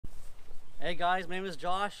Hey guys, my name is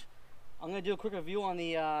Josh. I'm going to do a quick review on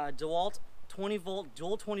the Dewalt 20 volt,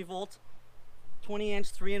 Dewalt 20 volt,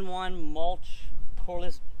 20-inch 3-in-1 mulch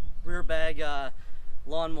cordless rear bag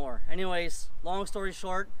lawnmower. Anyways, long story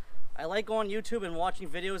short, I like going on YouTube and watching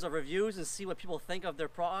videos of reviews and see what people think of their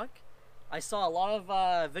product. I saw a lot of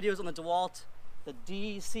videos on the Dewalt, the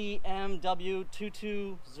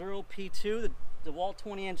DCMW220P2, the Dewalt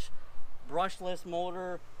 20-inch brushless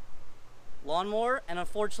motor lawnmower, and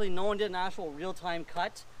unfortunately no one did an actual real-time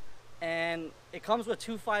cut. And it comes with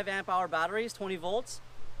two 5 amp hour batteries, 20 volts,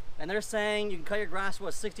 and they're saying you can cut your grass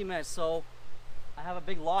in 60 minutes. So I have a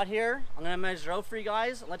big lot here. I'm gonna measure it out for you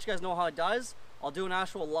guys and let you guys know how it does. I'll do an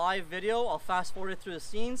actual live video. I'll fast forward it through the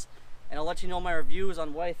scenes and I'll let you know my reviews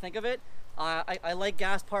on what I think of it. I like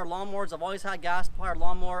gas powered lawnmowers. I've always had gas powered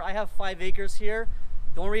lawnmower. I have 5 acres here.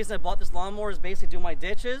 The only reason I bought this lawnmower is basically to do my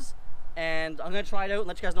ditches, and I'm gonna try it out and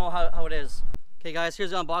let you guys know how it is. Okay guys,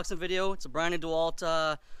 here's the unboxing video. It's a brand new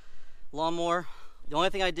Dewalt lawnmower. The only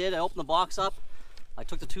thing I did, I opened the box up. I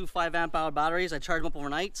took the two 5 amp hour batteries. I charged them up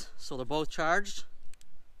overnight, so they're both charged.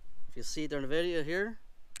 If you see it there in the video here.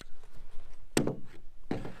 So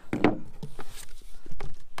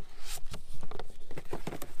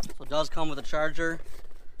it does come with a charger.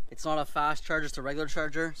 It's not a fast charger, it's a regular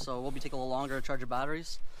charger, so it will be taking a little longer to charge your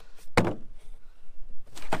batteries.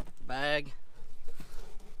 Bag.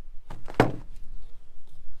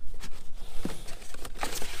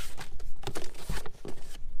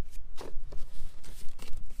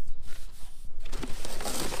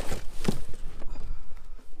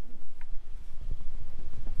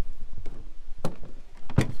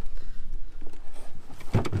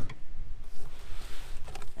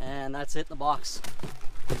 And that's it in the box.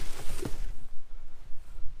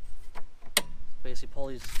 Basically pull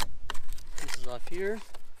these pieces off here.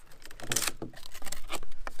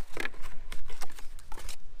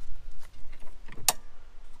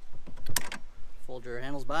 Fold your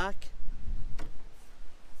handles back.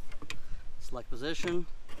 Select position.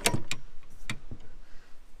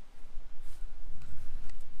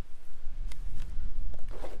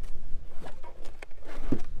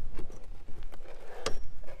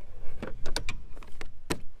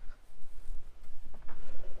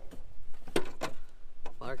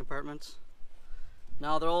 Compartments.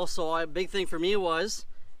 Now they're also, a big thing for me is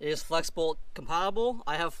Flexvolt compatible.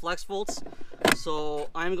 I have Flexvolts, so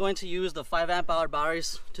I'm going to use the 5 amp hour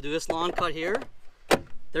batteries to do this lawn cut here.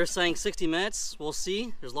 They're saying 60 minutes. We'll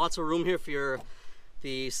see. There's lots of room here for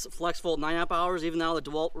the Flexvolt 9 amp hours. Even now the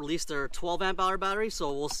Dewalt released their 12 amp hour battery,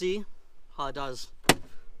 so we'll see how it does.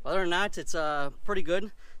 Other than that, it's pretty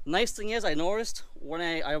good. The nice thing is, I noticed when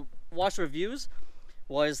I watched reviews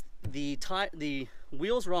was the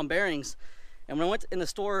wheels were on bearings, and when I went in the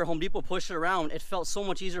store, Home Depot, pushed it around, it felt so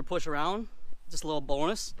much easier to push around. Just a little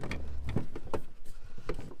bonus.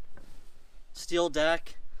 Steel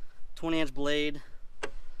deck, 20-inch blade.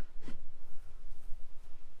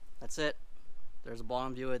 That's it. There's a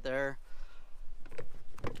bottom view right there.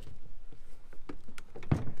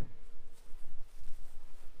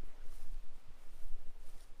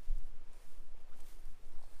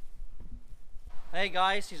 Hey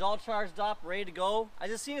guys, she's all charged up, ready to go. I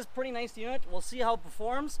just seen this pretty nice unit. We'll see how it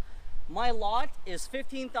performs. My lot is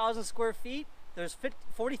 15,000 square feet. There's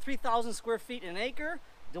 43,000 square feet in an acre.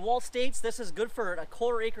 Dewalt states this is good for a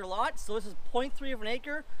quarter acre lot, so this is 0.3 of an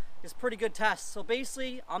acre. It's pretty good test. So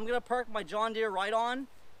basically, I'm gonna park my John Deere right on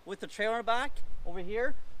with the trailer back over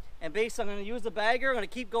here. And basically, I'm gonna use the bagger, I'm gonna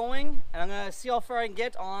keep going, and I'm gonna see how far I can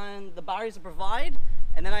get on the batteries to provide.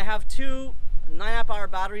 And then I have two 9 amp hour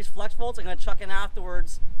batteries, Flexvolts. I'm going to chuck in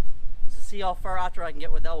afterwards to see how far after I can get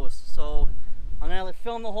with those. So I'm going to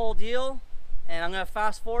film the whole deal, and I'm going to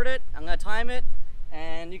fast forward it, I'm going to time it,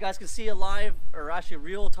 and you guys can see it live, or actually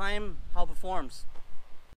real time, how it performs.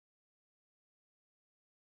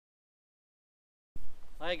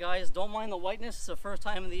 Alright guys, don't mind the whiteness. It's the first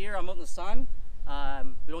time of the year I'm out in the sun.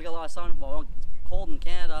 We don't get a lot of sun. Well, it's cold in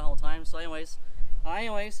Canada all the time. So anyways,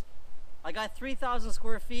 I got 3,000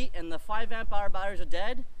 square feet and the 5 amp hour batteries are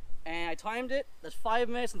dead, and I timed it. That's 5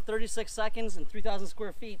 minutes and 36 seconds and 3,000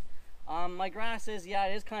 square feet. My grass is, yeah,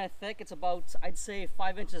 it is kind of thick. It's about, I'd say,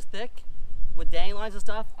 5 inches thick with dandelions and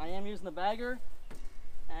stuff. I am using the bagger,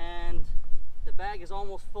 and the bag is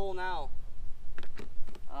almost full now.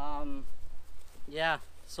 Yeah,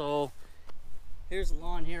 so here's the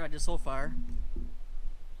lawn here I did so far.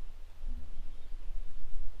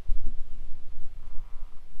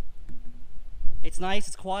 It's nice,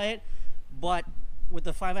 it's quiet, but with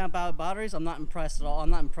the 5 amp hour batteries, I'm not impressed at all. I'm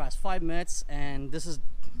not impressed. 5 minutes, and this is,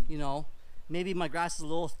 you know, maybe my grass is a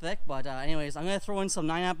little thick, but anyways, I'm going to throw in some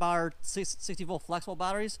 9 amp hour 60 volt Flexvolt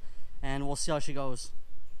batteries and we'll see how she goes.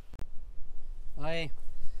 Okay,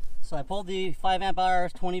 so I pulled the 5 amp hour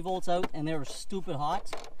 20 volts out and they were stupid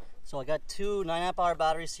hot. So I got two 9 amp hour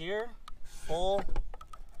batteries here, full.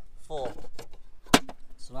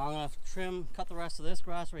 So now I'm gonna cut the rest of this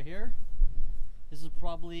grass right here. This is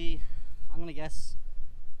probably, I'm gonna guess,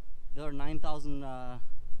 there are 9,000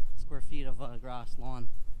 square feet of grass lawn.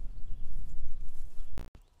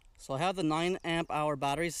 So I have the 9 amp hour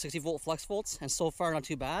batteries, 60 volt Flexvolts, and so far not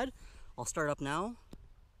too bad. I'll start up now.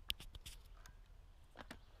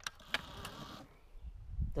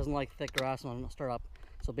 Doesn't like thick grass when I start up.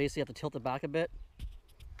 So basically you have to tilt it back a bit.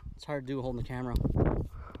 It's hard to do holding the camera.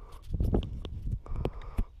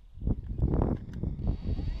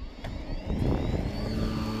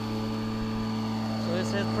 So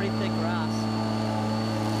this is pretty thick grass.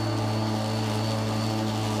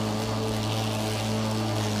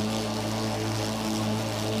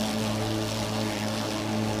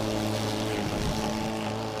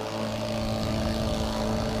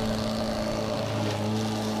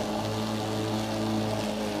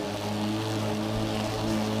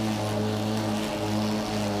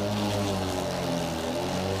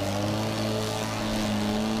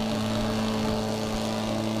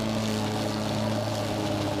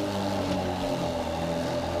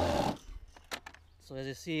 So as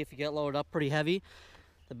you see, if you get loaded up pretty heavy,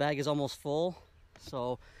 the bag is almost full.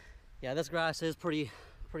 So yeah, this grass is pretty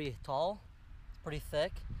tall. It's pretty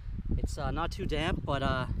thick. It's not too damp, but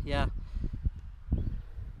yeah.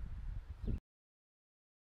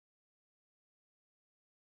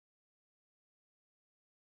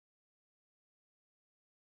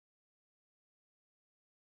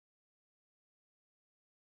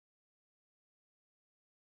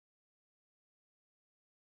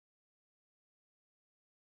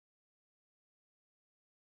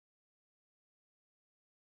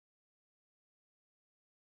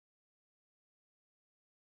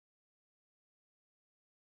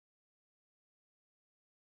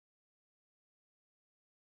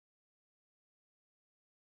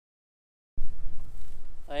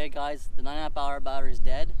 Hey guys, the 9 amp hour battery is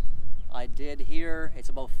dead. I did here, it's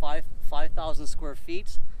about 5,000 square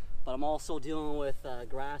feet, but I'm also dealing with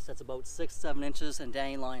grass that's about 6-7 inches and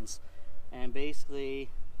dandelions. And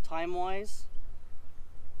basically, time-wise,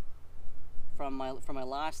 from my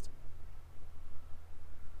last,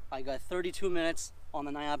 I got 32 minutes on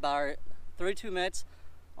the 9 amp hour, 32 minutes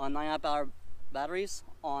on 9 amp hour batteries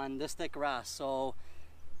on this thick grass. So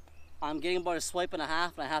I'm getting about a swipe and a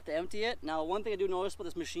half and I have to empty it. Now, one thing I do notice with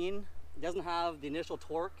this machine, it doesn't have the initial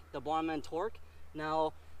torque, the bottom end torque.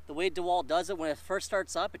 Now, the way Dewalt does it, when it first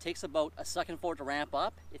starts up, it takes about a second for it to ramp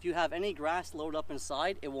up. If you have any grass loaded up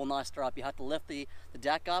inside, it will not start up. You have to lift the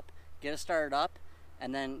deck up, get it started up,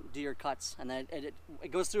 and then do your cuts. And then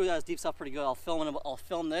it goes through that deep stuff pretty good. I'll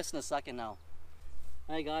film this in a second now.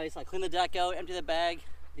 Alright guys, I cleaned the deck out, empty the bag.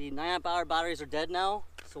 The 9 amp hour batteries are dead now.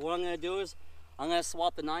 So what I'm gonna do is, I'm going to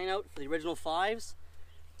swap the 9 out for the original 5s.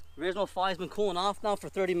 The original 5's been cooling off now for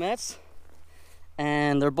 30 minutes.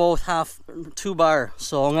 And they're both 2 bar.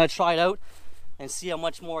 So I'm going to try it out and see how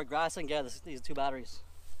much more grass I can get out of these 2 batteries.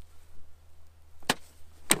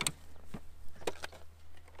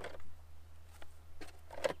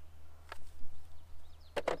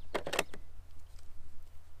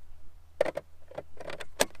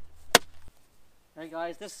 Alright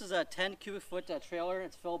guys, this is a 10 cubic foot trailer.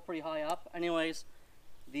 It's filled pretty high up. Anyways,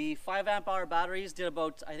 the 5 amp hour batteries did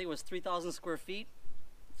about, I think it was 3,000 square feet.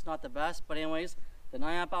 It's not the best, but anyways, the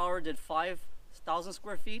 9 amp hour did 5,000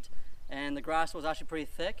 square feet, and the grass was actually pretty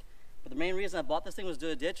thick. But the main reason I bought this thing was to do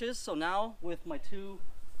the ditches. So now with my 2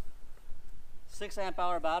 6 amp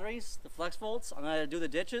hour batteries, the Flexvolts, I'm going to do the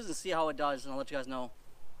ditches and see how it does, and I'll let you guys know.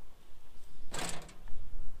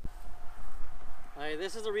 Alright,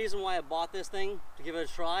 this is the reason why I bought this thing, to give it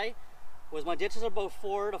a try. Was my ditches are about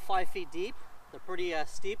 4 to 5 feet deep. They're pretty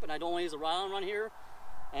steep, and I don't want to use a rod run here.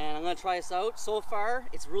 And I'm going to try this out. So far,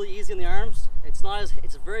 it's really easy in the arms. It's not as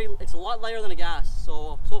it's a lot lighter than a gas.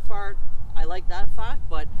 So far, I like that fact,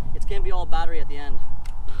 but it's going to be all battery at the end.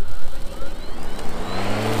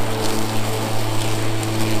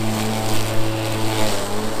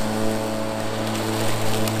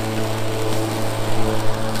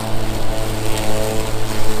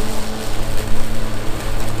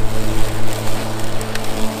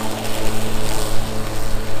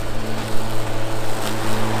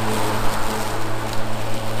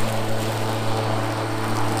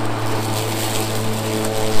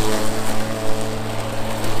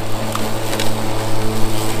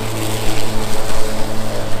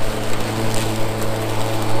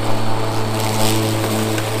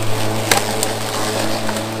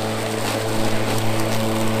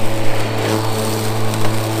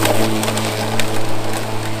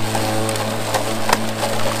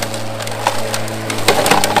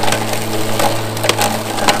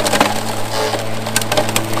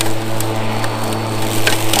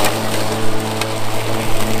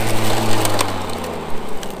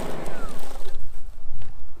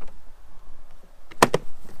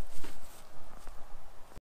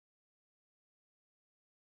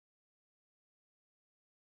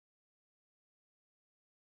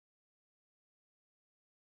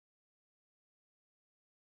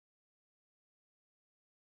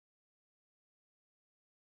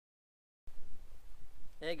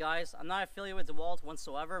 Hey guys, I'm not affiliated with Dewalt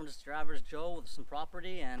whatsoever. I'm just your average Joe with some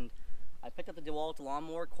property, and I picked up the Dewalt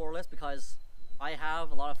lawnmower cordless because I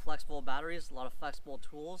have a lot of Flexvolt batteries, a lot of Flexvolt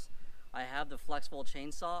tools. I have the Flexvolt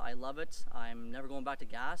chainsaw. I love it. I'm never going back to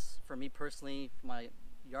gas. For me personally, for my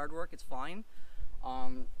yard work, it's fine.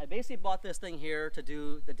 I basically bought this thing here to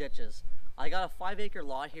do the ditches. I got a 5-acre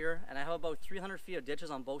lot here, and I have about 300 feet of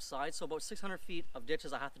ditches on both sides, so about 600 feet of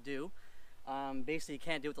ditches I have to do. Basically, you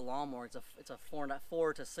can't do it with the lawnmower. It's a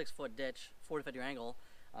 4 to 6 foot ditch, 45-degree angle.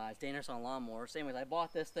 It's dangerous on a lawnmower. So anyways, I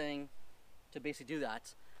bought this thing to basically do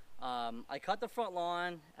that. I cut the front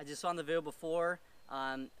lawn, as you saw in the video before.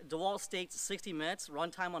 Dewalt states 60 minutes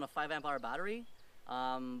runtime on a 5 amp hour battery.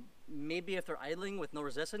 Maybe if they're idling with no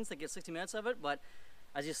resistance, they get 60 minutes of it. But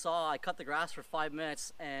as you saw, I cut the grass for 5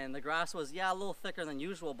 minutes, and the grass was, yeah, a little thicker than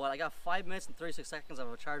usual, but I got 5 minutes and 36 seconds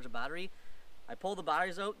of a charge of battery. I pulled the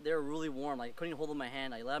batteries out. They were really warm. Like, I couldn't even hold them in my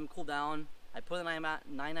hand. I let them cool down. I put the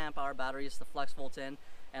 9 amp hour batteries, the Flexvolt in,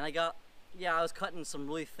 and I was cutting some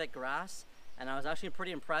really thick grass, and I was actually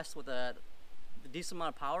pretty impressed with the decent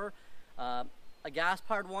amount of power. A gas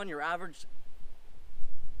powered one, your average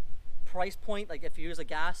price point, like if you use a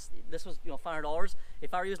gas, this was $500.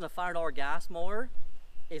 If I were using a $500 gas mower,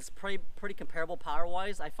 it's pretty comparable power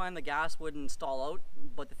wise. I find the gas wouldn't stall out,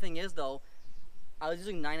 but the thing is though, I was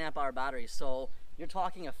using 9 amp hour batteries, so you're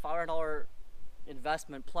talking a $500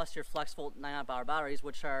 investment plus your Flexvolt 9 amp hour batteries,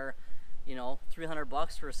 which are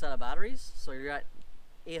 $300 for a set of batteries, so you're at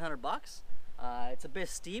 $800. It's a bit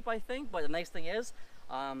steep, I think, but the nice thing is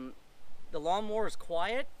the lawnmower is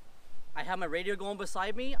quiet. I have my radio going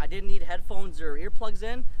beside me. I didn't need headphones or earplugs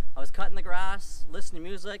in. I was cutting the grass, listening to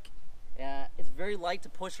music. It's very light to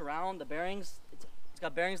push around. The bearings, it's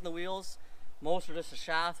got bearings in the wheels. Most are just a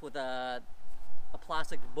shaft with a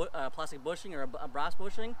plastic bushing or a brass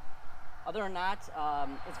bushing. Other than that,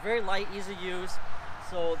 it's very light, easy to use.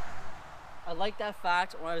 So I like that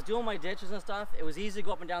fact. When I was doing my ditches and stuff, it was easy to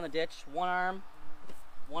go up and down the ditch. One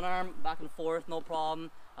arm back and forth, no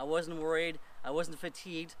problem. I wasn't worried. I wasn't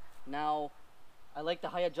fatigued. Now, I like the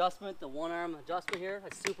high adjustment, the one arm adjustment here.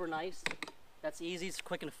 That's super nice. That's easy, it's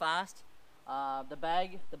quick and fast. The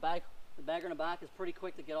bagger in the back is pretty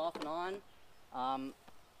quick to get off and on.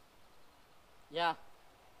 Yeah,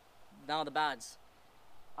 now the bads.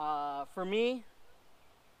 For me,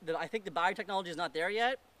 I think the battery technology is not there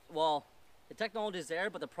yet. Well, the technology is there,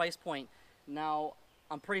 but the price point. Now,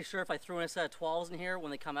 I'm pretty sure if I threw in a set of 12s in here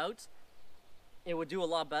when they come out, it would do a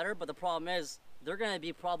lot better, but the problem is, they're going to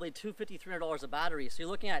be probably $250, $300 a battery. So you're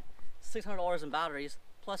looking at $600 in batteries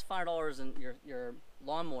plus $500 in your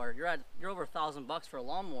lawnmower. You're over $1,000 for a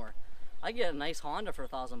lawnmower. I get a nice Honda for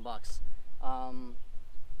 $1,000.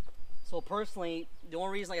 So personally, the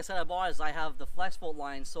only reason, like I said, I bought is I have the Flexvolt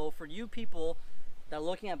line. So for you people that are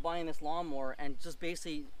looking at buying this lawnmower and just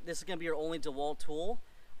basically this is going to be your only Dewalt tool,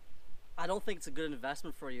 I don't think it's a good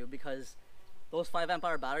investment for you because those 5 amp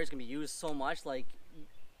hour batteries can be used so much. Like,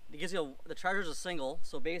 it gives you the charger's a single,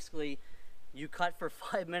 so basically you cut for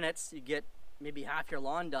 5 minutes, you get maybe half your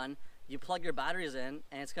lawn done. You plug your batteries in,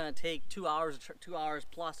 and it's going to take 2 hours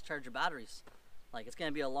plus to charge your batteries. Like, it's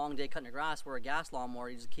going to be a long day cutting your grass, where a gas lawnmower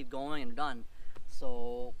you just keep going and done.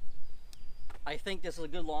 So I think this is a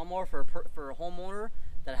good lawnmower for a homeowner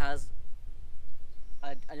that has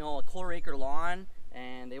a 1/4 acre lawn,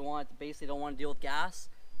 and they basically don't want to deal with gas.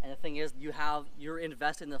 And the thing is, you're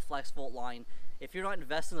invested in the Flexvolt line. If you're not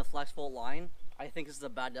invested in the Flexvolt line, I think this is a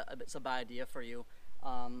bad idea for you.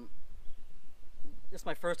 This is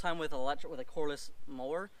my first time with a cordless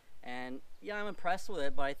mower, and yeah, I'm impressed with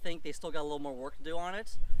it, but I think they still got a little more work to do on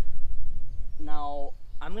it. Now,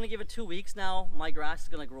 I'm gonna give it 2 weeks now. My grass is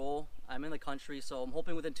gonna grow. I'm in the country, so I'm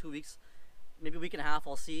hoping within 2 weeks, maybe a week and a half,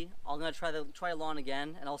 I'll see. I'm gonna try lawn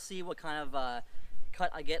again, and I'll see what kind of cut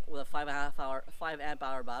I get with a 5 amp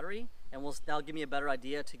hour battery, and that'll give me a better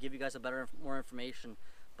idea to give you guys more information.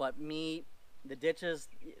 But the ditches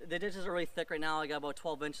are really thick right now. I got about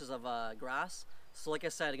 12 inches of grass. So like I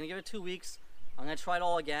said, I'm gonna give it 2 weeks. I'm gonna try it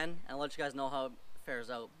all again, and I'll let you guys know how it fares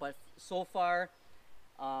out. But so far,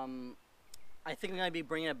 I think I'm gonna be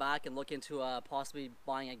bringing it back and look into possibly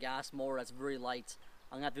buying a gas mower that's very light.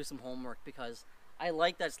 I'm gonna have to do some homework because I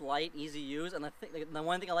like that it's light, easy to use, and the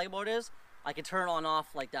one thing I like about it is I can turn it on and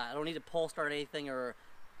off like that. I don't need to pull start anything or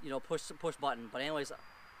push button. But anyways,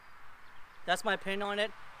 that's my opinion on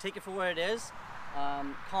it. Take it for what it is.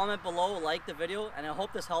 Comment below, like the video, and I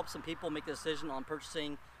hope this helps some people make the decision on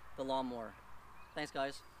purchasing the lawnmower. Thanks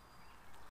guys.